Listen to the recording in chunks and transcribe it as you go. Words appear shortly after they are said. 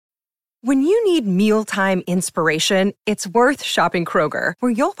When you need mealtime inspiration, it's worth shopping Kroger,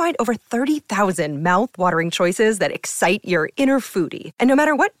 where you'll find over 30,000 mouth-watering choices that excite your inner foodie. And no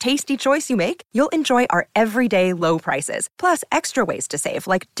matter what tasty choice you make, you'll enjoy our everyday low prices, plus extra ways to save,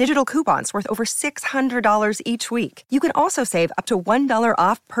 like digital coupons worth over $600 each week. You can also save up to $1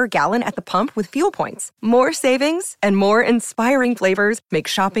 off per gallon at the pump with fuel points. More savings and more inspiring flavors make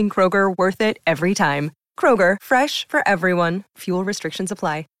shopping Kroger worth it every time. Kroger, fresh for everyone. Fuel restrictions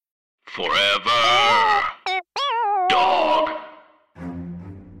apply. Forever Dog.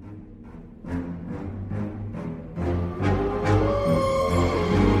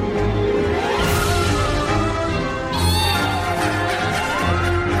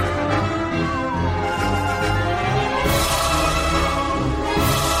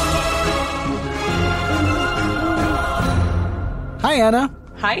 Hi, Anna.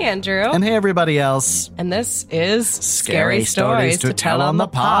 Hi, Andrew. And hey, everybody else. And this is Scary Stories to Tell on the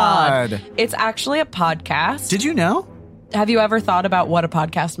Pod. It's actually a podcast. Did you know? Have you ever thought about what a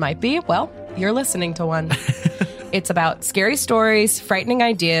podcast might be? Well, you're listening to one. It's about scary stories, frightening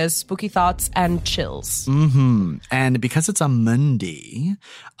ideas, spooky thoughts, and chills. Mm-hmm. And because it's a Monday,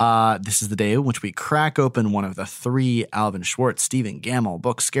 this is the day in which we crack open one of the 3 Alvin Schwartz, Stephen Gamble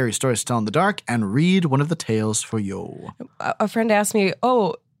books, Scary Stories to Tell in the Dark, and read one of the tales for you. A friend asked me,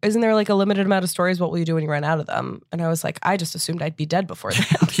 isn't there like a limited amount of stories? What will you do when you run out of them? And I was like, I just assumed I'd be dead before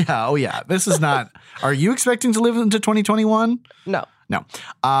that. Yeah. This is not. Are you expecting to live into 2021? No. No.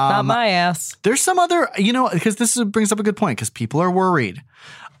 Not my ass. There's some other, because this brings up a good point because people are worried.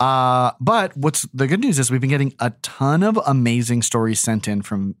 But what's the good news is we've been getting a ton of amazing stories sent in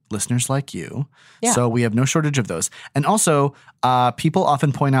from listeners like you. Yeah. So we have no shortage of those. And also, people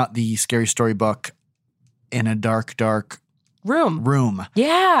often point out the Scary Story book In a Dark Room.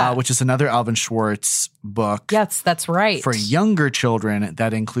 Yeah. Which is another Alvin Schwartz book. Yes, that's right. For younger children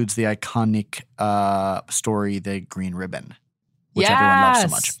that includes the iconic story, The Green Ribbon. Which everyone loves so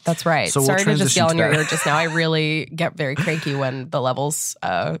much. That's right. So Sorry to just yell in your ear just now. I really get very cranky when the levels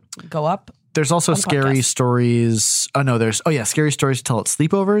go up. There's also Scary Stories. Scary Stories to Tell at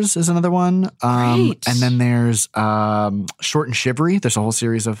Sleepovers is another one. Right. And then there's Short and Shivery. There's a whole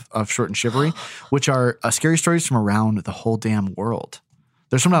series of Short and Shivery, which are scary stories from around the whole damn world.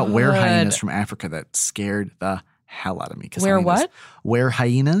 There's some about were hyenas from Africa that scared the hell out of me. Were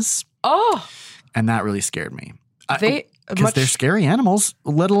hyenas. Oh. And that really scared me. Because they're scary animals,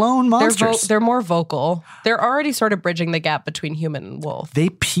 let alone monsters. They're more vocal. They're already sort of bridging the gap between human and wolf. They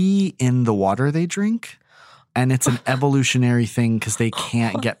pee in the water they drink, and it's an evolutionary thing because they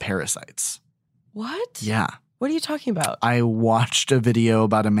can't get parasites. What? Yeah. What are you talking about? I watched a video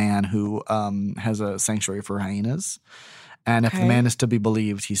about a man who has a sanctuary for hyenas. And if the man is to be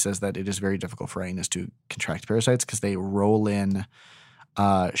believed, he says that it is very difficult for hyenas to contract parasites because they roll in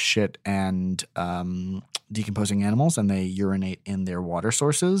shit and decomposing animals, and they urinate in their water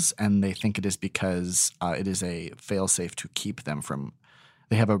sources, and they think it is because it is a fail-safe to keep them from.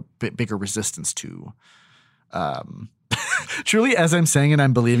 They have a bit bigger resistance to. Truly, as I'm saying it,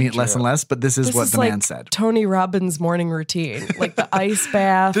 I'm believing it less and less. But this is what the man said. Tony Robbins' morning routine, like the ice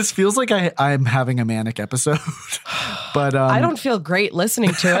bath. This feels like I'm having a manic episode, but I don't feel great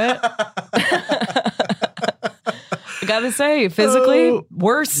listening to it. I gotta say, physically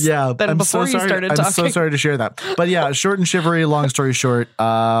worse than before you started talking. I'm so sorry to share that. But yeah, Short and Shivery, long story short,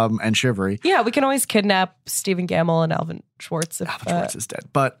 and Shivery. Yeah, we can always kidnap Stephen Gamble and Alvin Schwartz. Alvin Schwartz is dead.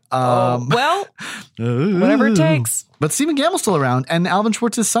 But whatever it takes. But Stephen Gamble's still around, and Alvin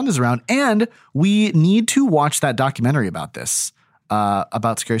Schwartz's son is around, and we need to watch that documentary about this.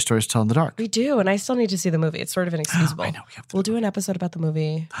 About Scary Stories to Tell in the Dark. We do, and I still need to see the movie. It's sort of inexcusable. I know. We'll do an episode about the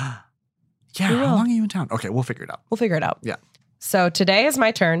movie. Yeah, how long are you in town? Okay, we'll figure it out. Yeah. So today is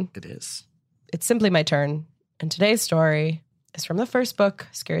my turn. It is. It's simply my turn. And today's story is from the first book,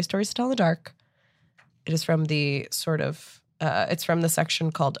 Scary Stories to Tell in the Dark. It is from the it's from the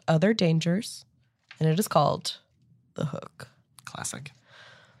section called Other Dangers, and it is called The Hook. Classic.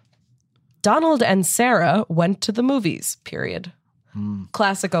 Donald and Sarah went to the movies, period.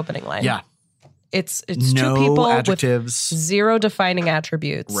 Classic opening line. Yeah. It's no two people adjectives. with 0 defining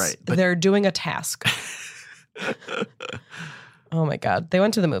attributes. Right. They're doing a task. Oh my God. They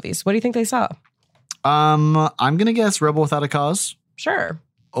went to the movies. What do you think they saw? I'm going to guess Rebel Without a Cause. Sure.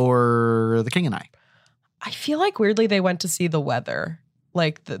 Or The King and I. I feel like weirdly they went to see the weather.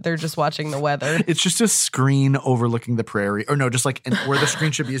 Like they're just watching the weather. It's just a screen overlooking the prairie. Or no, just like where the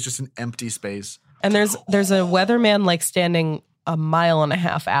screen should be is just an empty space. And there's a weatherman like standing a mile and a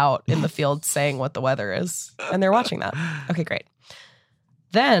half out in the field saying what the weather is. And they're watching that. Okay, great.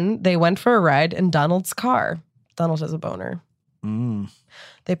 Then they went for a ride in Donald's car. Donald has a boner.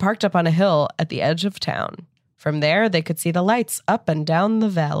 They parked up on a hill at the edge of town. From there, they could see the lights up and down the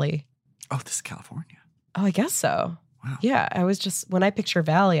valley. Oh, this is California. Oh, I guess so. Wow. Yeah, I was just, when I picture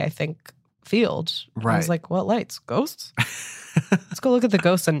valley, I think field. Right. I was like, what lights? Ghosts? Let's go look at the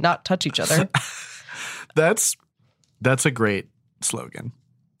ghosts and not touch each other. That's a great slogan.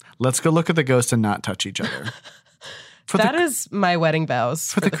 Let's go look at the ghost and not touch each other. That is my wedding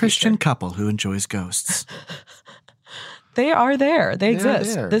vows. For the Christian future. couple who enjoys ghosts. They are there. They They are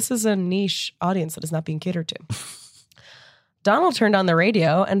exist. there. This is a niche audience that is not being catered to. Donald turned on the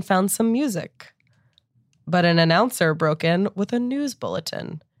radio and found some music. But an announcer broke in with a news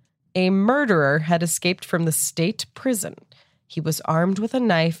bulletin. A murderer had escaped from the state prison. He was armed with a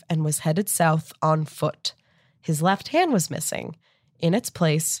knife and was headed south on foot. His left hand was missing. In its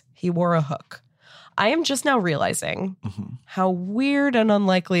place, he wore a hook. I am just now realizing how weird and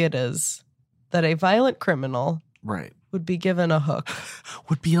unlikely it is that a violent criminal Right. would be given a hook.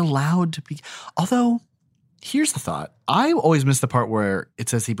 Would be allowed to be. Although, here's the thought. I always miss the part where it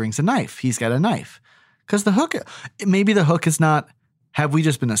says he brings a knife. He's got a knife. Because the hook, maybe the hook is not, have we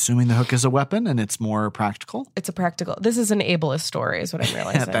just been assuming the hook is a weapon and it's more practical? It's a practical. This is an ableist story, is what I'm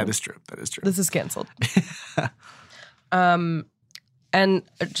realizing. Yeah, that is true. That is true. This is canceled. And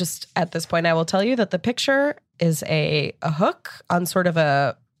just at this point, I will tell you that the picture is a hook on sort of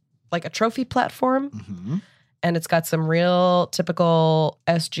a trophy platform. And it's got some real typical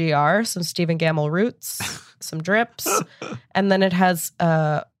SGR, some Stephen Gamble roots, some drips. And then it has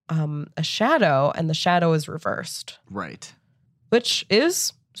a shadow, and the shadow is reversed. Right. Which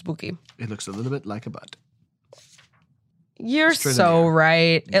is spooky. It looks a little bit like a butt. You're Straight in so the air.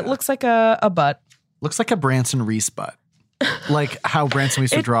 right. Yeah. It looks like a butt. Looks like a Branson Reese butt. Like how Branson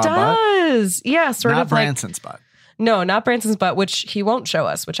used to It draw a butt. does. Yeah, sort Not of like. Branson's butt. No, not Branson's butt, which he won't show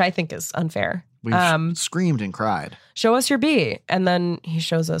us, which I think is unfair. We've screamed and cried. Show us your bee. And then he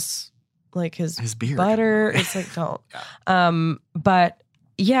shows us like his beard. butter. It's like, don't. But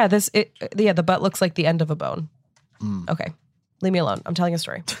yeah, the butt looks like the end of a bone. Okay. Leave me alone. I'm telling a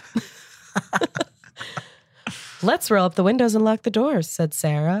story. Let's roll up the windows and lock the doors, said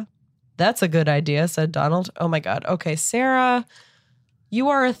Sarah. That's a good idea, said Donald. Oh my God. Okay, Sarah, you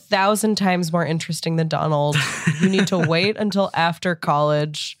are 1,000 times more interesting than Donald. You need to wait until after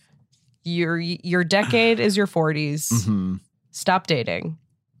college. Your decade is your 40s. Stop dating.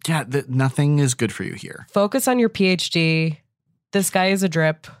 Yeah, nothing is good for you here. Focus on your PhD. This guy is a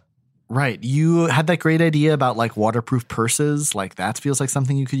drip. Right. You had that great idea about like waterproof purses. Like that feels like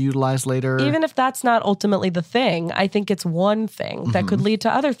something you could utilize later. Even if that's not ultimately the thing, I think it's one thing that could lead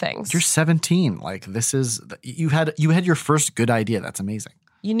to other things. You're 17. Like this is you had your first good idea. That's amazing.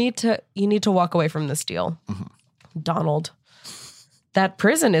 You need to walk away from this deal. Donald. That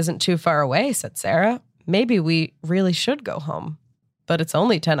prison isn't too far away, said Sarah. Maybe we really should go home. But it's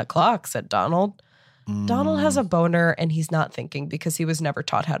only 10 o'clock, said Donald. Donald has a boner and he's not thinking because he was never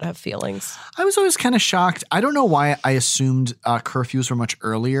taught how to have feelings. I was always kind of shocked. I don't know why I assumed curfews were much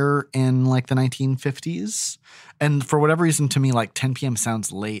earlier in like the 1950s. And for whatever reason, to me, like 10 p.m.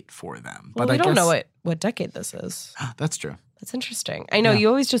 sounds late for them. Well, But we I don't guess, know what decade this is. That's true. That's interesting. I know you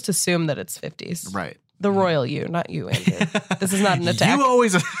always just assume that it's 50s. Right. The royal you, not you, Andrew. This is not an attack. You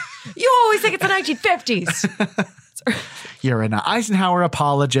always think it's the 1950s. You're an Eisenhower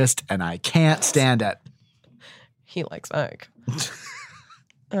apologist, and I can't stand it. He likes Ike.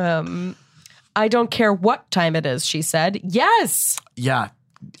 I don't care what time it is, she said. Yes. Yeah.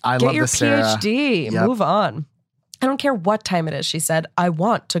 I Get love your this, Sarah. PhD. Yep. Move on. I don't care what time it is, she said. I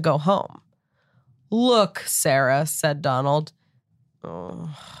want to go home. Look, Sarah, said Donald. Oh,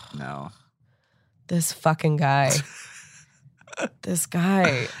 No. this fucking guy. This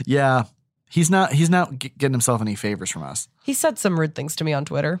guy. Yeah. He's not getting himself any favors from us. He said some rude things to me on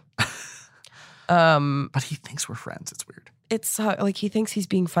Twitter. But he thinks we're friends. It's weird. It's like he thinks he's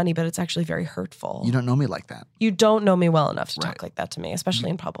being funny, but it's actually very hurtful. You don't know me like that. You don't know me well enough to Right. talk like that to me, especially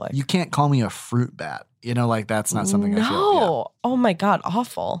in public. You can't call me a fruit bat. You know, like that's not something I feel. No. Oh my God,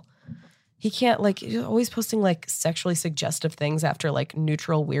 awful. He can't he's always posting like sexually suggestive things after like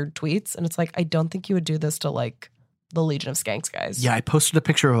neutral weird tweets. And it's like, I don't think you would do this to like the Legion of Skanks guys. Yeah, I posted a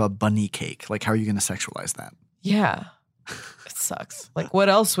picture of a bunny cake. Like, how are you going to sexualize that? Yeah. It sucks. Like, what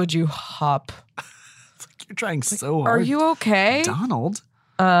else would you hop? It's like you're trying so hard. Are you okay? Donald?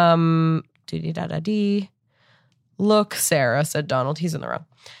 Dee-dee-da-da-dee. Look, Sarah, said Donald. He's in the wrong.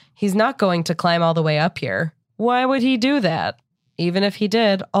 He's not going to climb all the way up here. Why would he do that? Even if he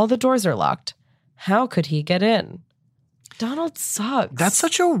did, all the doors are locked. How could he get in? Donald sucks. That's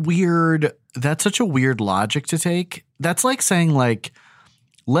such a weird logic to take. That's like saying like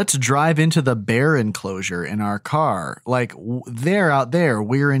let's drive into the bear enclosure in our car. Like, they're out there.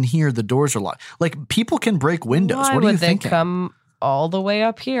 We're in here. The doors are locked. Like, people can break windows. Why what are you would they thinking? come all the way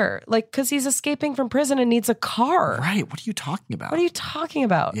up here? Like, because he's escaping from prison and needs a car. Right. What are you talking about? What are you talking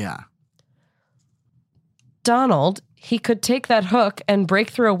about? Yeah. Donald, he could take that hook and break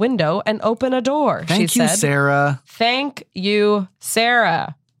through a window and open a door, Thank she you, said. Sarah. Thank you,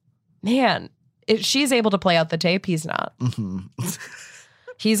 Sarah. Man, if she's able to play out the tape, he's not. Mm-hmm.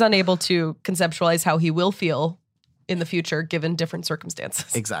 He's unable to conceptualize how he will feel in the future given different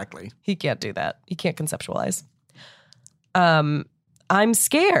circumstances. Exactly. He can't do that. He can't conceptualize. I'm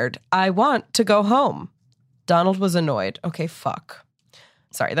scared. I want to go home. Donald was annoyed. Okay, fuck.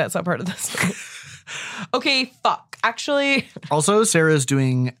 Sorry, that's not part of the story. Okay, fuck. Actually, Also, Sarah's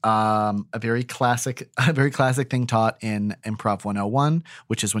doing a very classic thing taught in Improv 101,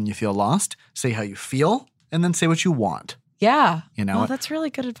 which is when you feel lost, say how you feel, and then say what you want. yeah. You know, Oh, that's really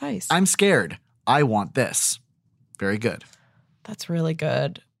good advice. I'm scared. I want this. Very good. That's really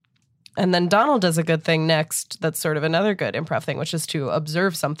good. And then Donald does a good thing next. That's sort of another good improv thing, which is to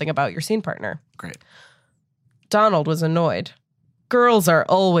observe something about your scene partner. Great. Donald was annoyed. Girls are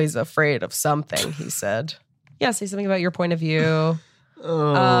always afraid of something, he said. Yeah, say something about your point of view.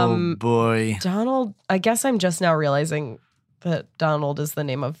 Oh, boy. Donald, I guess I'm just now realizing that Donald is the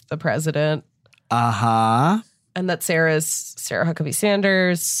name of the president Uh-huh. and that Sarah is Sarah Huckabee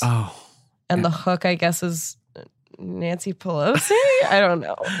Sanders. Oh. And the hook, I guess, is Nancy Pelosi? I don't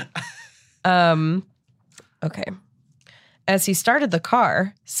know. Okay. As he started the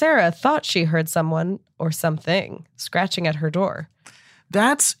car, Sarah thought she heard someone or something scratching at her door.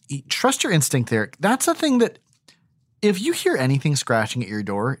 Trust your instinct there. That's a thing that if you hear anything scratching at your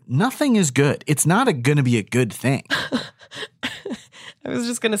door, nothing is good. It's not going to be a good thing. I was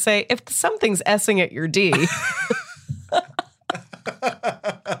just going to say, if something's S-ing at your D.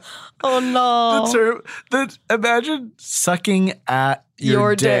 Oh, no. Imagine sucking at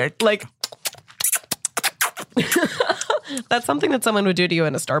your dick. Like, that's something that someone would do to you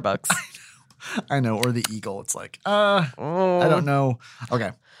in a Starbucks. I know. Or the eagle. It's like, I don't know.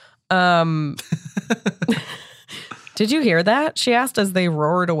 Okay. Did you hear that? She asked as they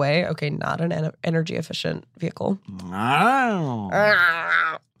roared away. Okay, not an energy efficient vehicle.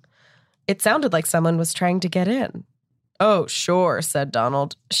 Oh. It sounded like someone was trying to get in. Oh, sure, said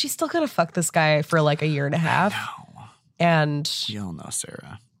Donald. She's still gonna fuck this guy for like a year and a half. No. And You'll know,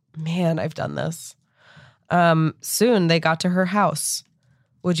 Sarah. man, I've done this. Soon they got to her house.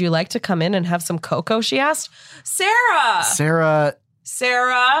 Would you like to come in and have some cocoa? She asked. Sarah!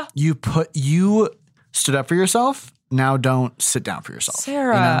 You stood up for yourself. Now don't sit down for yourself.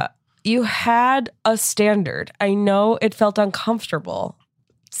 Sarah, you had a standard. I know it felt uncomfortable.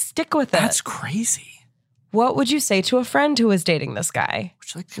 Stick with it. That's crazy. What would you say to a friend who was dating this guy?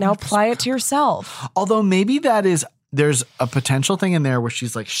 Would you like to Now have some apply it to yourself. Although maybe there's a potential thing in there where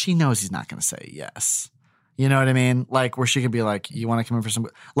she's like, she knows he's not going to say yes. You know what I mean? Like where she could be like, you want to come in for some,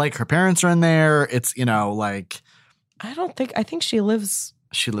 like her parents are in there. It's, like. I think she lives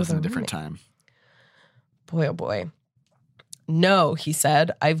She lives with in a a different roommate. time. Boy, oh boy. No, he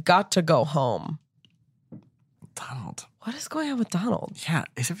said, I've got to go home. Donald. What is going on with Donald? Yeah.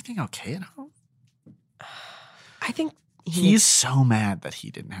 Is everything okay at home? I think He's so mad that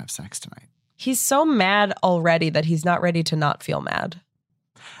he didn't have sex tonight. he's so mad already that he's not ready to not feel mad.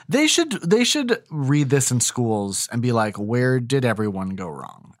 They should read this in schools and be like, where did everyone go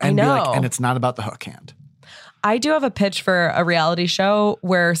wrong? And I be like, know. and it's not about the hook hand. I do have a pitch for a reality show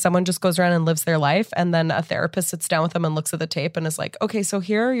where someone just goes around and lives their life, and then a therapist sits down with them and looks at the tape and is like, okay, so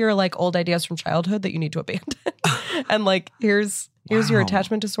here are your like old ideas from childhood that you need to abandon. And like, here's your Wow.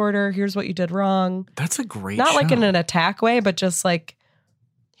 attachment disorder. Here's what you did wrong. That's a great Not like in show. an attack way, but just like,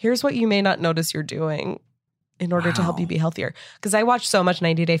 here's what you may not notice you're doing in order to help Wow. you be healthier. Because I watched so much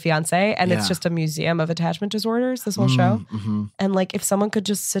 90 Day Fiancé, and Yeah. it's just a museum of attachment disorders, this whole show. Mm-hmm. And like, if someone could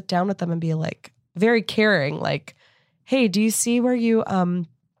just sit down with them and be like, very caring, like, hey, do you see where you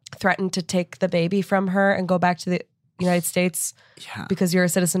threatened to take the baby from her and go back to the United States Yeah. because you're a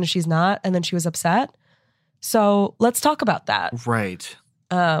citizen and she's not? And then she was upset. So let's talk about that. Right.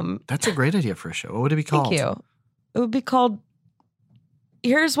 Thank That's a great idea for a show. What would it be called? you. It would be called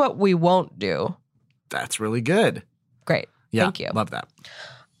Here's What We Won't Do. That's really good. Great. Yeah. Thank you. Love that.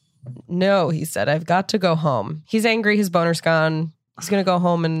 No, he said, I've got to go home. He's angry. His boner's gone. He's going to go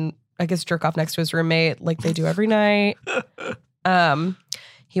home and I guess jerk off next to his roommate like they do every night.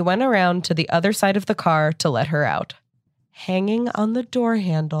 He went around to the other side of the car to let her out. Hanging on the door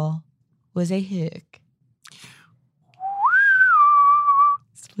handle was a hook.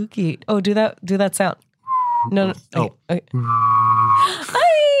 Spooky. Oh, do that sound. No. Oh. Okay.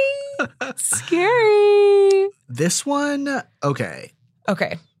 Ay! Scary. This one, okay.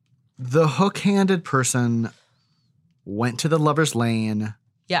 Okay. The hook-handed person went to the lover's lane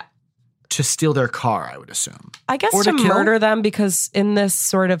Yeah. to steal their car, I would assume. I guess Or to to kill? murder them, because in this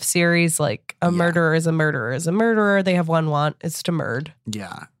sort of series, like a murderer is a murderer is a murderer. They have one want. It's to murder.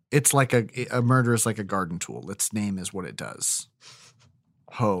 Yeah. It's like a murder is like a garden tool. Its name is what it does.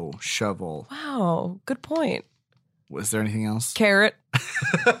 Hoe, shovel. Wow. Good point. Was there anything else? Carrot.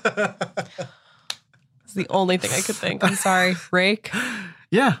 It's the only thing I could think. I'm sorry. Rake.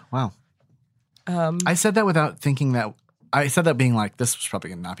 Yeah. Wow. Um, I said that without thinking that. I said that being like, this was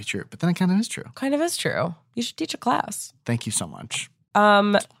probably going to not be true. But then it kind of is true. kind of is true. You should teach a class. Thank you so much.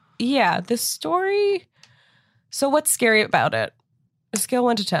 Yeah, this story. So what's scary about it? A scale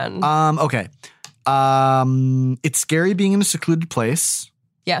 1 to 10. Okay. It's scary being in a secluded place.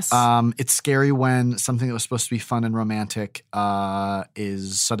 Yes. It's scary when something that was supposed to be fun and romantic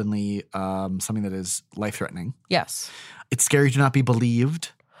is suddenly something that is life-threatening. Yes. It's scary to not be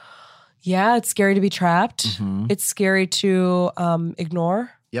believed. Yeah, it's scary to be trapped. Mm-hmm. It's scary to ignore.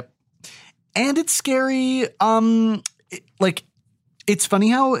 Yep. And it's scary. It's funny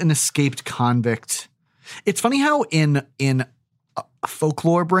how an escaped convict. It's funny how in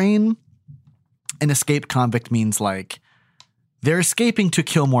folklore brain, an escaped convict means like they're escaping to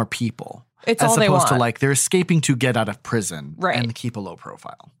kill more people. It's as all they opposed to want. like they're escaping to get out of prison Right. and keep a low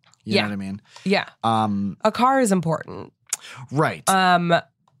profile. You Yeah. know what I mean? Yeah. A car is important. Right.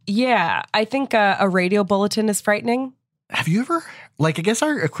 Yeah, I think a radio bulletin is frightening. Have you ever, like, I guess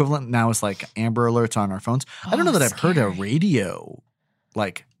our equivalent now is like Amber Alerts on our phones. I don't know Oh, that I've heard a scary. radio,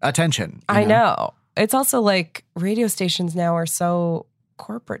 like, attention. I know. It's also like radio stations now are so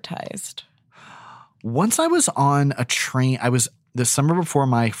corporatized. Once I was on a train, the summer before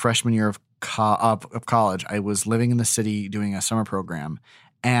my freshman year of college, I was living in the city doing a summer program.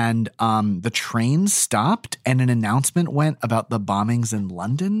 And the train stopped and an announcement went about the bombings in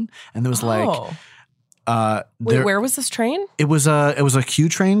London. And there was Wait, there- where was this train? It was a Q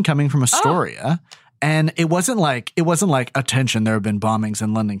train coming from Astoria. And it wasn't like attention, there have been bombings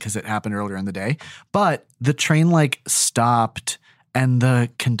in London because it happened earlier in the day. But the train like stopped and the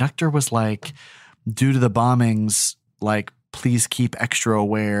conductor was like, due to the bombings, like, please keep extra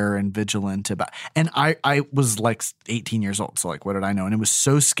aware and vigilant about. And I was like 18 years old. So like, what did I know? And it was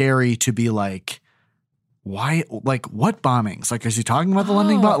so scary to be like, why, like, what bombings? Like, is he talking about the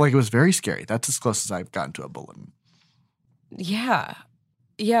London bomb? Like, it was very scary. That's as close as I've gotten to a bulletin. Yeah.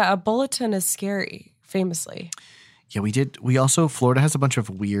 Yeah, a bulletin is scary, famously. Yeah, we also, Florida has a bunch of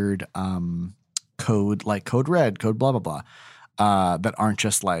weird code, like code red, code blah, blah, blah. That aren't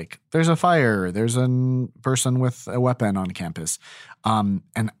just like, there's a fire, there's a person with a weapon on campus. And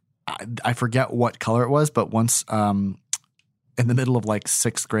I forget what color it was, but once in the middle of like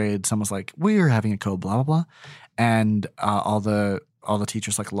 6th grade, someone was like, we're having a code blah, blah, blah. And all the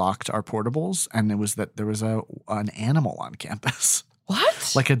teachers like locked our portables, and it was that there was an animal on campus.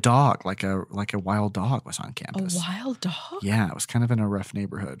 What? Like a dog, like a wild dog was on a campus. wild dog? Yeah, it was kind of in a rough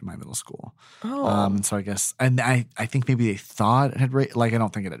neighborhood, my middle school. Oh. And so I guess, and I think maybe they thought it had I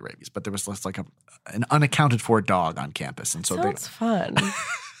don't think it had rabies, but there was like an unaccounted for dog on campus, and so Sounds fun.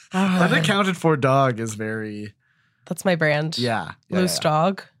 unaccounted for dog is very That's my brand. yeah Loose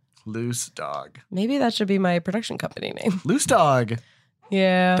dog. Loose dog, Maybe that should be my production company name. loose dog.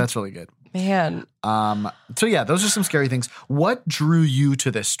 Yeah. That's really good. Man. So yeah, those are some scary things. What drew you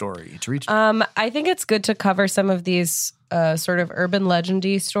to this story to reach? I think it's good to cover some of these sort of urban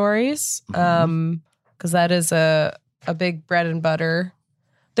legendy stories, because that is a big bread and butter.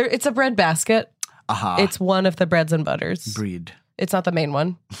 It's a bread basket. It's one of the breads and butters. Breed. It's not the main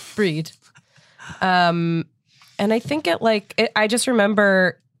one. Breed. And I think I just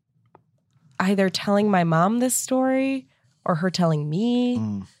remember either telling my mom this story or her telling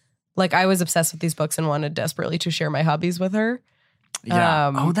me. Like, I was obsessed with these books and wanted desperately to share my hobbies with her.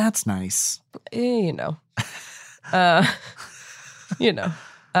 Yeah. Oh, that's nice. You know.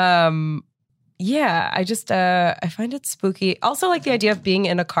 Yeah, I just, I find it spooky. Also, like, the idea of being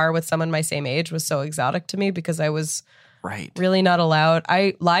in a car with someone my same age was so exotic to me because I was really not allowed.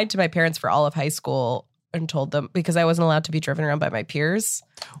 I lied to my parents for all of high school and told them because I wasn't allowed to be driven around by my peers.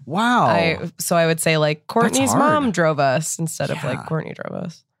 Wow. So I would say, like, Courtney's hard. mom drove us instead of, like, Courtney drove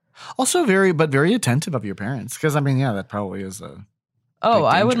us. Also very attentive of your parents. Because, I mean, yeah, that probably is a Oh, big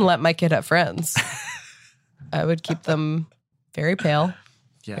I wouldn't danger. let my kid have friends. I would keep them very pale,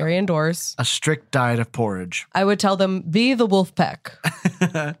 very indoors. A strict diet of porridge. I would tell them, be the wolf pack.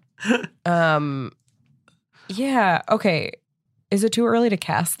 Yeah, okay. Is it too early to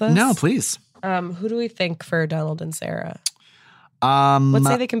cast this? No, please. Who do we think for Donald and Sarah? Let's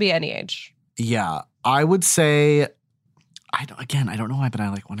say they can be any age. Yeah, I would say. I don't know why, but I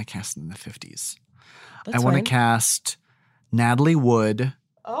want to cast in the 50s. That's I want to fine. cast Natalie Wood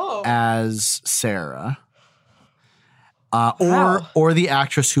Oh. as Sarah. Wow. Or the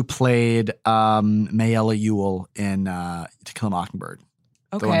actress who played Mayella Ewell in To Kill a Mockingbird.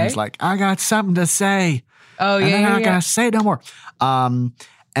 The one Okay. who's like, I got something to say. Oh, and I'm yeah, not yeah. gonna say it no more.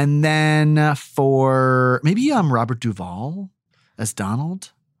 And then for maybe Robert Duvall as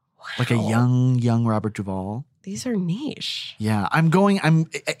Donald. Like a Wow. young Robert Duvall. These are niche. Yeah. I'm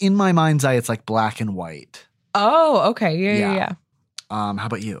in my mind's eye, it's like black and white. Oh, okay. Yeah. Yeah. How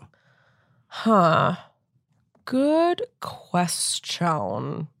about you? Huh. Good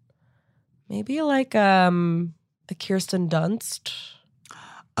question. Maybe like a Kirsten Dunst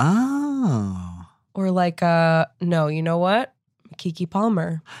Oh. or like no, you know what? Keke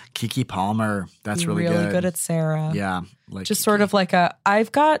Palmer. Keke Palmer. That's Be really good at Sarah. Yeah. Like Just sort of like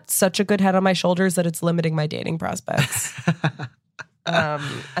I've got such a good head on my shoulders that it's limiting my dating prospects.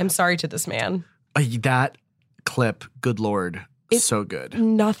 I'm sorry to this man. That clip, good Lord, so good.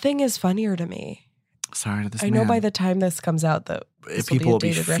 Nothing is funnier to me. Sorry to this I man. know by the time this comes out that this people will be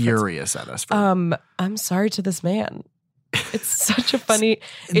be a dated reference. furious at us. For I'm sorry to this man. It's such a funny.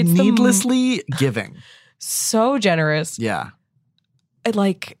 It's needlessly giving. So generous. Yeah.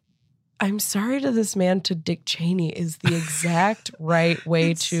 I'm sorry to this man to Dick Cheney is the exact right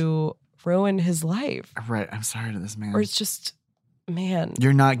way to ruin his life. Right. I'm sorry to this man. Or it's just, man.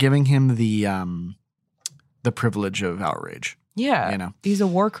 You're not giving him the privilege of outrage. Yeah. You know. He's a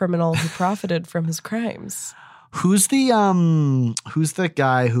war criminal who profited from his crimes. Who's the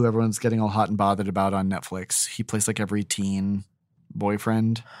guy who everyone's getting all hot and bothered about on Netflix? He plays like every teen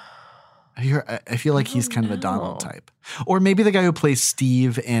boyfriend. I feel like he's kind of a Donald type. Or maybe the guy who plays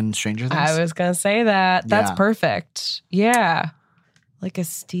Steve in Stranger Things. I was going to say that. That's Yeah. perfect. Yeah. Like a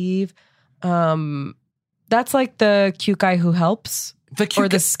Steve. That's like the cute guy who helps. The cute or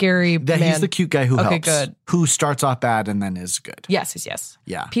the scary man. He's the cute guy who helps. Okay, good. Who starts off bad and then is good. Yes.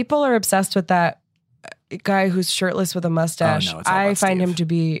 Yeah. People are obsessed with that guy who's shirtless with a mustache. Oh, no, it's all I about find Steve. him to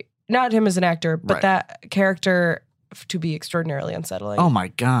be, not him as an actor, but Right. that character to be extraordinarily unsettling. Oh my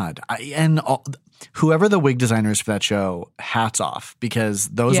God. Whoever the wig designers for that show, hats off, because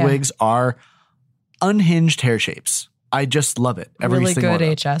those Yeah. wigs are unhinged hair shapes. I just love it. Every really single good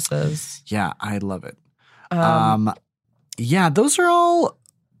one. HSs. Yeah, I love it. Um, Yeah, those are all.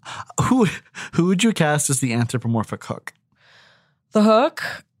 Who would you cast as the anthropomorphic hook? The Hook.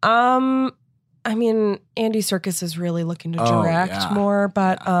 I mean, Andy Serkis is really looking to Oh, direct yeah. more,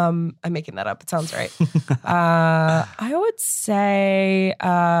 but I'm making that up. It sounds right. I would say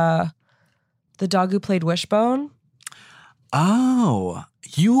the dog who played Wishbone. Oh,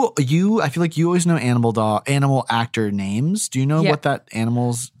 you. I feel like you always know animal actor names. Do you know Yeah. what that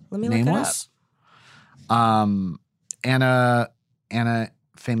animal's Let me name look it was? Anna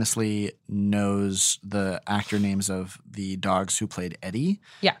famously knows the actor names of the dogs who played Eddie.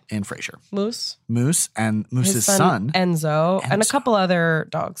 Yeah. In Frasier. Moose. Moose and Moose's His son. Enzo, and a Enzo. couple other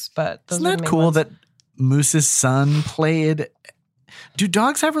dogs, but those Isn't are the that main cool ones. that Moose's son played? Do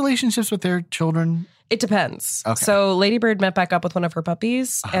dogs have relationships with their children? It depends. Okay. So Lady Bird met back up with one of her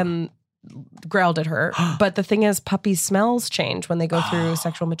puppies and growled at her. But the thing is, puppy smells change when they go through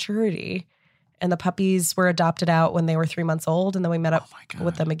sexual maturity. And the puppies were adopted out when they were 3 months old. And then we met up Oh my God.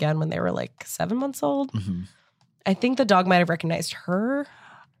 with them again when they were like 7 months old. Mhm. I think the dog might have recognized her,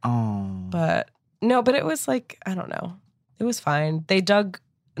 Oh. but no, but it was like, I don't know. It was fine. They dug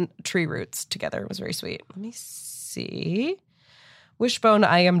tree roots together. It was very sweet. Let me see. Wishbone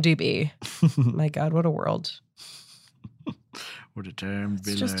IMDb. My God, what a world. What a term to It's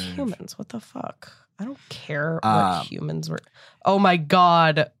be just lived. humans. What the fuck? I don't care what humans were. Oh my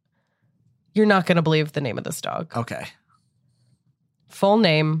God. You're not going to believe the name of this dog. Okay. Full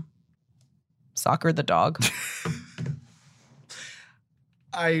name, Soccer the dog.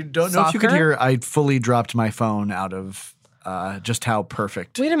 I don't know if you could Soccer? hear. I fully dropped my phone out of just how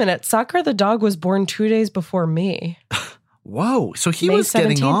perfect. Wait a minute. Soccer the dog was born 2 days before me. Whoa! So he May was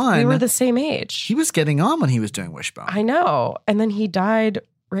getting 17th. on. We were the same age. He was getting on when he was doing Wishbone. I know. And then he died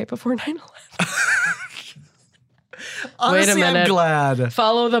right before 9/11. Honestly, minute. I'm glad.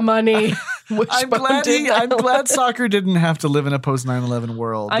 Follow the money. I'm Wishbone glad. did I'm 9/11. glad soccer didn't have to live in a post 9/11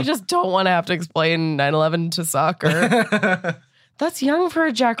 world. I just don't want to have to explain 9/11 to soccer. That's young for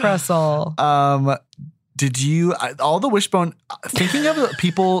a Jack Russell. Did you all the Wishbone? Thinking of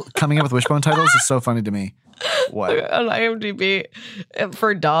people coming up with Wishbone titles is so funny to me. What? On IMDb,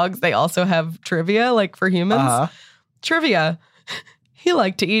 for dogs, they also have trivia, like for humans. Uh-huh. Trivia. He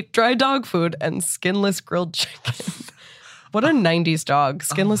liked to eat dry dog food and skinless grilled chicken. What a 90s dog.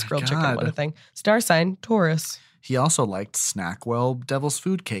 Skinless my grilled chicken. God. What a thing. Star sign, Taurus. He also liked Snackwell Devil's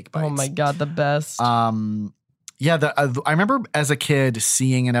Food Cake Bites. Oh my God, the best. Yeah, I remember as a kid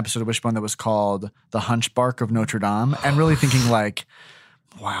seeing an episode of Wishbone that was called The Hunchback of Notre Dame and really thinking like,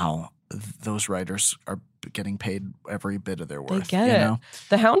 wow, those writers are getting paid every bit of their worth. They get it. Know?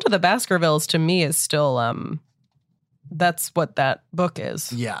 The Hound of the Baskervilles to me is still, that's what that book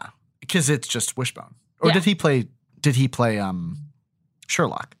is. Yeah, because it's just Wishbone. Or Yeah. did he play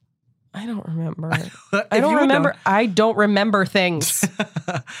Sherlock? I don't remember. If I don't you would know- remember. I don't remember things.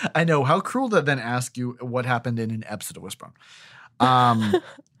 I know. How cruel to then ask you what happened in an episode of Wishbone.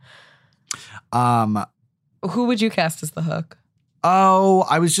 Who would you cast as the Hook? Oh,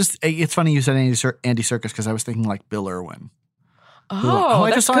 I was just, it's funny you said Andy Serkis because I was thinking like Bill Irwin. who I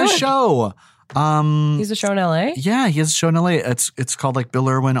that's just saw his good. show. He's a show in LA? Yeah, he has a show in LA. It's called like Bill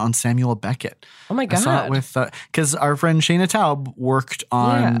Irwin on Samuel Beckett. Oh my I saw it God. with, because our friend Shayna Taub worked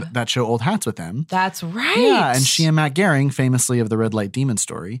on Yeah. that show Old Hats with him. That's right. Yeah, and she and Matt Gehring, famously of the Red Light Demon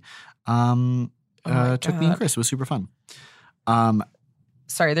story, took me and God. Chris. It was super fun.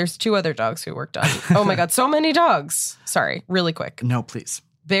 Sorry, there's two other dogs who worked on. Oh my God, so many dogs. Sorry, really quick. No, please.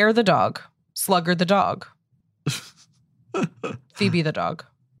 Bear the dog. Slugger the dog. Phoebe the dog.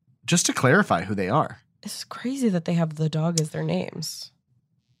 Just to clarify who they are. This is crazy that they have the dog as their names.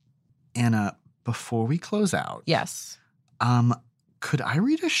 Anna, before we close out, Yes. could I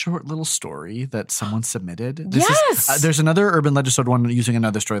read a short little story that someone submitted? Yes! There's another Urban Legislode one using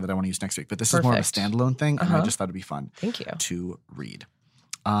another story that I want to use next week, but this is more of a Perfect. standalone thing, and I Uh-huh. just thought it'd be fun Thank you. to read.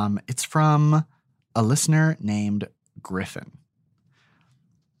 It's from a listener named Griffin.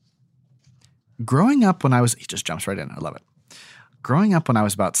 Growing up when I was, he just jumps right in. I love it. Growing up when I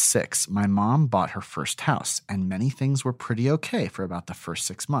was about 6, my mom bought her first house, and many things were pretty okay for about the first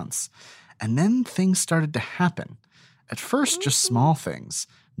 6 months. And then things started to happen. At first, just small things,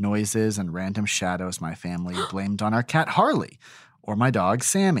 noises and random shadows my family blamed on our cat Harley or my dog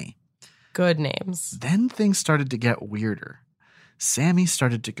Sammy. Good names. Then things started to get weirder. Sammy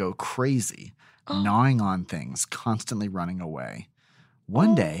started to go crazy, gnawing on things, constantly running away.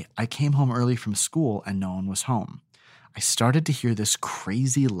 One day, I came home early from school and no one was home. I started to hear this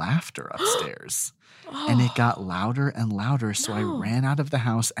crazy laughter upstairs. And it got louder and louder, so I ran out of the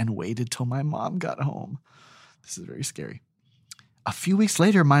house and waited till my mom got home. This is very scary. A few weeks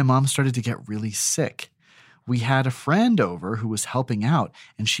later, my mom started to get really sick. We had a friend over who was helping out,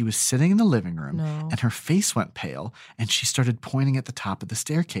 and she was sitting in the living room, No. and her face went pale, and she started pointing at the top of the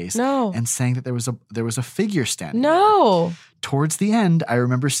staircase No. and saying that there was a figure standing there. No. Towards the end, I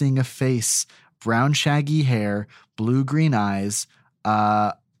remember seeing a face, brown shaggy hair, blue-green eyes,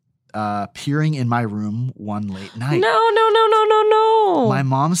 peering in my room one late night. No. My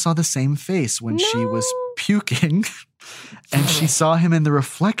mom saw the same face when she was No. puking, and she saw him in the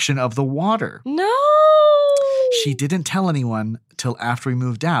reflection of the water. No. She didn't tell anyone till after we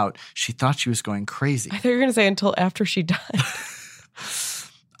moved out. She thought she was going crazy. I thought you were going to say until after she died.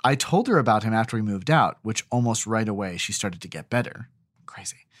 I told her about him after we moved out, which almost right away she started to get better.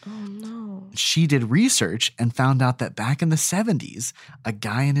 Crazy. Oh, no. She did research and found out that back in the 70s, a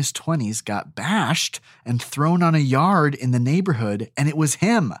guy in his 20s got bashed and thrown on a yard in the neighborhood, and it was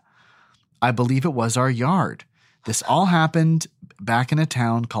him. I believe it was our yard. This all happened back in a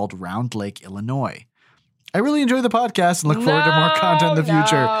town called Round Lake, Illinois. I really enjoy the podcast and look forward to more content in the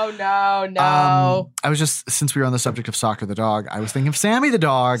future. No. I was just, since we were on the subject of Soccer the dog, I was thinking of Sammy the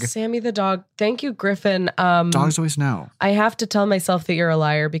dog. Sammy the dog. Thank you, Griffin. Dogs always know. I have to tell myself that you're a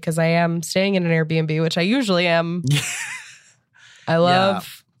liar because I am staying in an Airbnb, which I usually am. I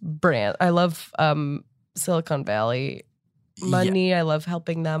love brand. I love Silicon Valley money. I love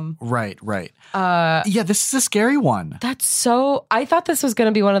helping them. Right. Yeah, this is a scary one. That's so. I thought this was going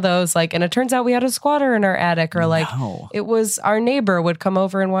to be one of those and it turns out we had a squatter in our attic, or No. it was our neighbor would come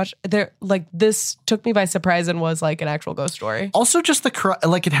over and watch. There, this took me by surprise and was an actual ghost story. Also, just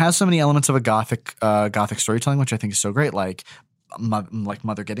it has so many elements of a gothic storytelling, which I think is so great. Like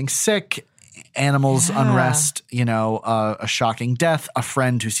mother getting sick, animals unrest, a shocking death, a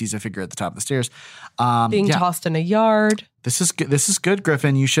friend who sees a figure at the top of the stairs, Being tossed in a yard. This is good. This is good,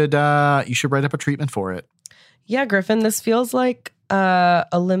 Griffin. You should write up a treatment for it. Yeah, Griffin. This feels like a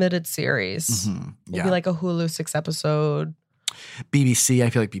limited series. Maybe Yeah. like a Hulu 6-episode. BBC. I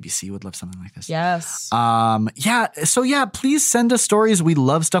feel like BBC would love something like this. Yes. So please send us stories. We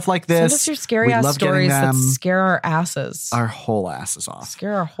love stuff like this. Send us your scary We ass love getting stories that them. scare our asses. Our whole asses off.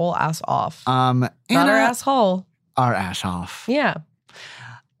 Scare our whole ass off. Not Not our asshole. Our ass off. Yeah.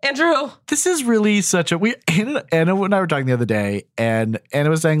 Andrew. This is really such a Anna and I were talking the other day, and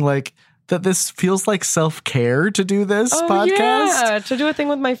Anna was saying that this feels like self-care to do this podcast. Yeah, to do a thing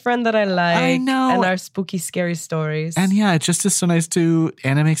with my friend that I like. I know. And our spooky, scary stories. And yeah, it just is so nice to,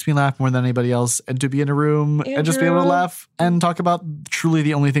 Anna makes me laugh more than anybody else, and to be in a room and just be able to laugh and talk about truly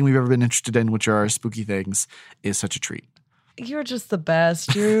the only thing we've ever been interested in, which are our spooky things, is such a treat. You're just the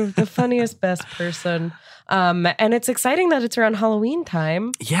best. You're the funniest, best person. And it's exciting that it's around Halloween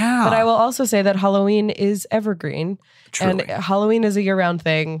time. Yeah. But I will also say that Halloween is evergreen. Truly. And Halloween is a year-round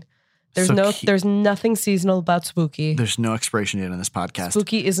thing. There's nothing seasonal about spooky. There's no expiration date on this podcast.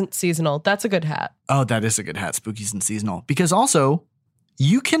 Spooky isn't seasonal. That's a good hat. Oh, that is a good hat. Spooky isn't seasonal. Because also,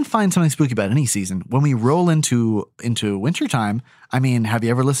 you can find something spooky about any season. When we roll into wintertime, I mean, have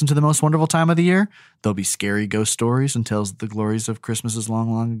you ever listened to The Most Wonderful Time of the Year? There'll be scary ghost stories and tales of the glories of Christmases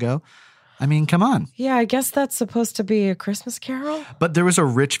long, long ago. I mean, come on. Yeah, I guess that's supposed to be a Christmas carol. But there was a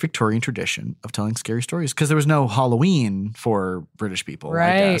rich Victorian tradition of telling scary stories because there was no Halloween for British people,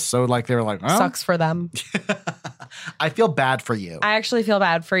 right? I guess. So like they were like, oh. Sucks for them. I feel bad for you. I actually feel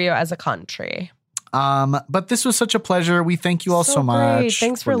bad for you as a country. But this was such a pleasure. We thank you all so much. Great.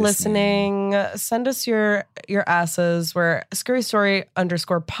 Thanks for listening. Send us your asses. We're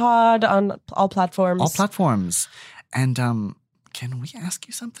scarystory_pod on all platforms. All platforms. And can we ask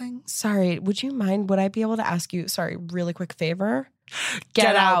you something? Sorry, would you mind? Would I be able to ask you, really quick favor?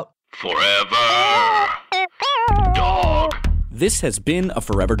 Get out. Forever Dog. This has been a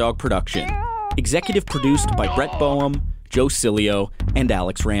Forever Dog production. Executive produced by Brett Boehm, Joe Cilio, and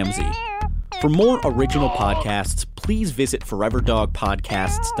Alex Ramsey. For more original podcasts, please visit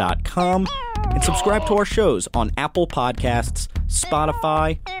foreverdogpodcasts.com and subscribe to our shows on Apple Podcasts,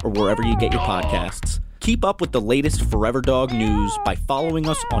 Spotify, or wherever you get your podcasts. Keep up with the latest Forever Dog news by following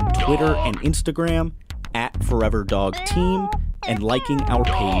us on Twitter and Instagram @ForeverDogTeam and liking our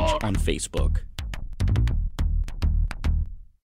page on Facebook.